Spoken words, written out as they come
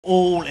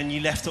all and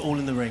you left it all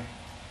in the ring?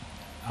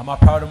 Am I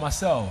proud of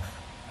myself?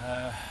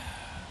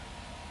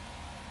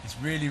 It's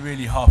really,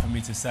 really hard for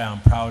me to say I'm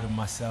proud of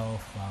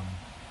myself.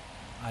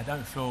 I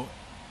don't feel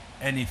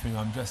anything.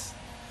 I'm just,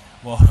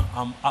 well,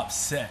 I'm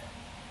upset,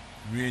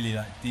 really,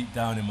 like deep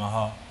down in my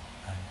heart.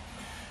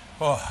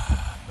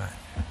 Oh, man.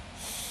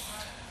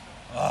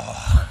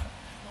 Oh.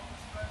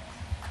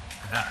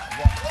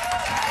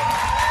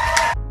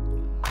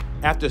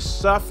 After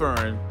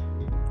suffering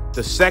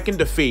the second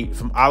defeat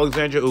from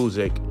Alexander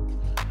Usyk,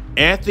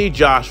 Anthony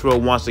Joshua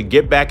wants to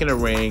get back in the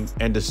ring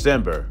in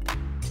December.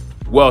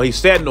 Well, he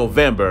said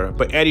November,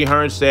 but Eddie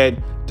Hearn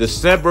said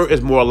December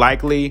is more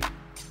likely.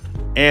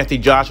 Anthony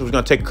Joshua was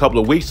going to take a couple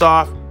of weeks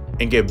off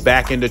and get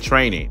back into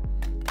training.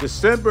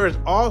 December is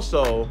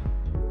also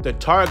the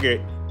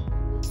target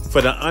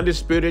for the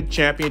undisputed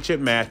championship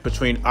match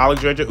between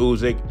Alexander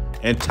Usyk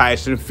and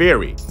Tyson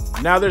Fury.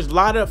 Now, there's a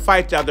lot of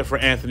fights out there for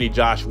Anthony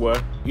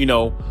Joshua. You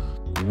know,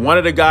 one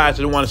of the guys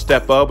that want to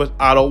step up is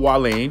Otto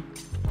Wallin,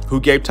 who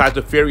gave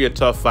Tyson Fury a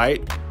tough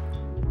fight.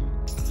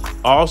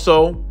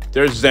 Also,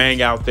 there's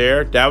Zhang out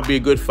there. That would be a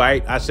good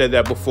fight. I said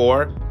that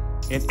before.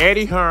 And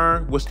Eddie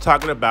Hearn was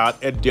talking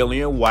about a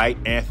Dillian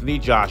Whyte-Anthony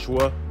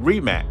Joshua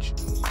rematch.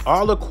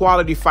 All the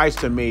quality fights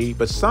to me,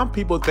 but some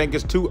people think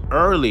it's too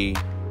early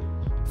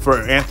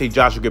for Anthony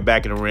Joshua to get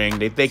back in the ring.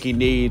 They think he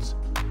needs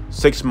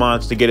 6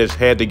 months to get his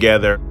head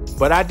together.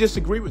 But I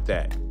disagree with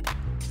that.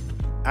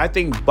 I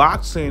think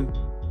boxing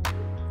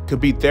could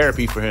be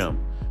therapy for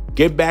him.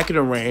 Get back in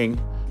the ring,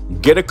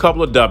 get a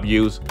couple of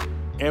W's,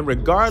 and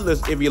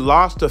regardless if he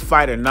lost the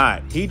fight or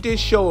not, he did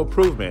show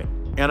improvement.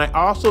 And I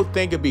also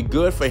think it'd be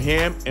good for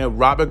him and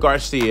Robert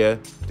Garcia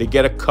to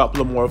get a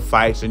couple of more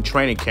fights and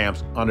training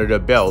camps under their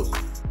belt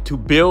to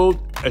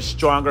build a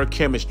stronger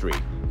chemistry.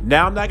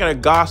 Now, I'm not going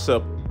to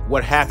gossip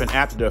what happened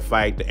after the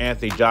fight, the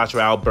Anthony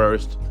Joshua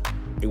outburst.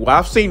 Well,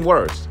 I've seen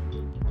worse.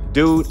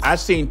 Dude, I've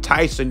seen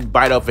Tyson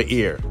bite off an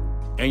ear,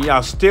 and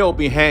y'all still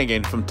be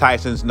hanging from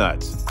Tyson's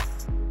nuts.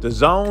 The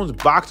Zone's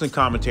boxing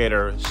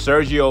commentator,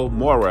 Sergio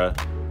Mora,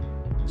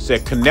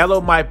 said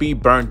Canelo might be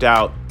burnt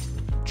out.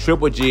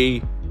 Triple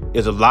G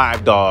is a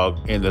live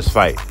dog in this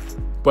fight.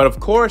 But of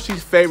course,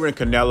 he's favoring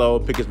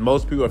Canelo because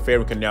most people are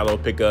favoring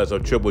Canelo because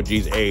of Triple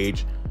G's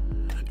age.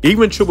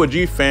 Even Triple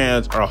G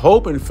fans are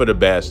hoping for the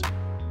best,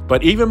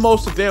 but even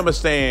most of them are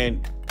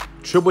saying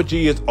Triple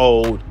G is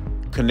old,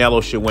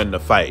 Canelo should win the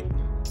fight.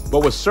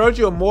 But what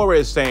Sergio Mora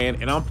is saying,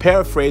 and I'm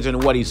paraphrasing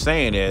what he's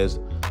saying, is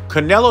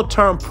Canelo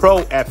turned pro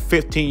at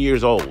 15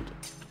 years old,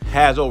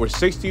 has over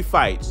 60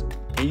 fights,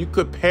 and you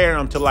compare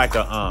him to like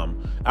a,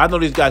 I know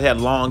these guys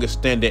had long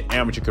extended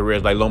amateur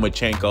careers like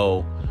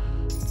Lomachenko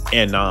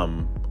and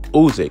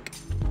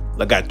Usyk.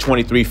 Like got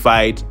 23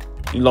 fights.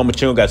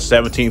 Lomachenko got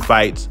 17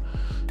 fights.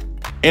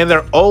 And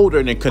they're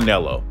older than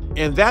Canelo.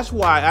 And that's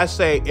why I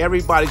say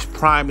everybody's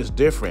prime is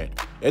different.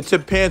 It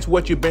depends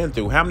what you've been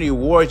through, how many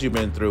awards you've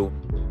been through.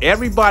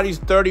 Everybody's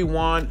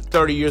 31,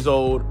 30 years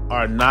old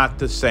are not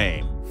the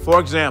same. For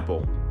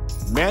example,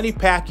 Manny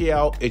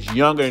Pacquiao is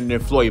younger than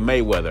Floyd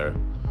Mayweather.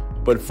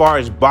 But as far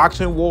as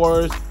boxing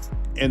wars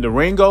and the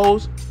ring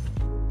goes,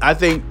 I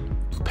think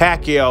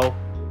Pacquiao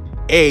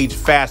aged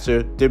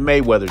faster than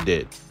Mayweather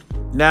did.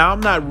 Now, I'm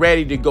not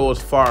ready to go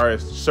as far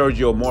as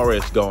Sergio Mora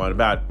is going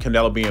about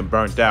Canelo being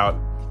burnt out.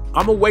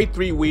 I'm going to wait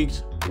 3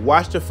 weeks,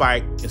 watch the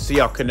fight, and see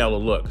how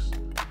Canelo looks.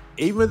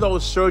 Even though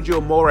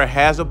Sergio Mora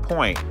has a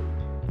point,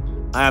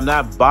 I am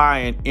not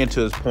buying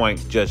into his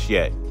point just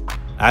yet.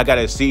 I got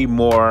to see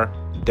more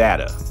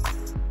data.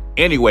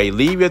 Anyway,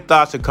 leave your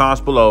thoughts and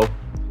comments below.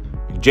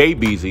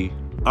 JBZ,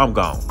 I'm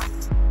gone.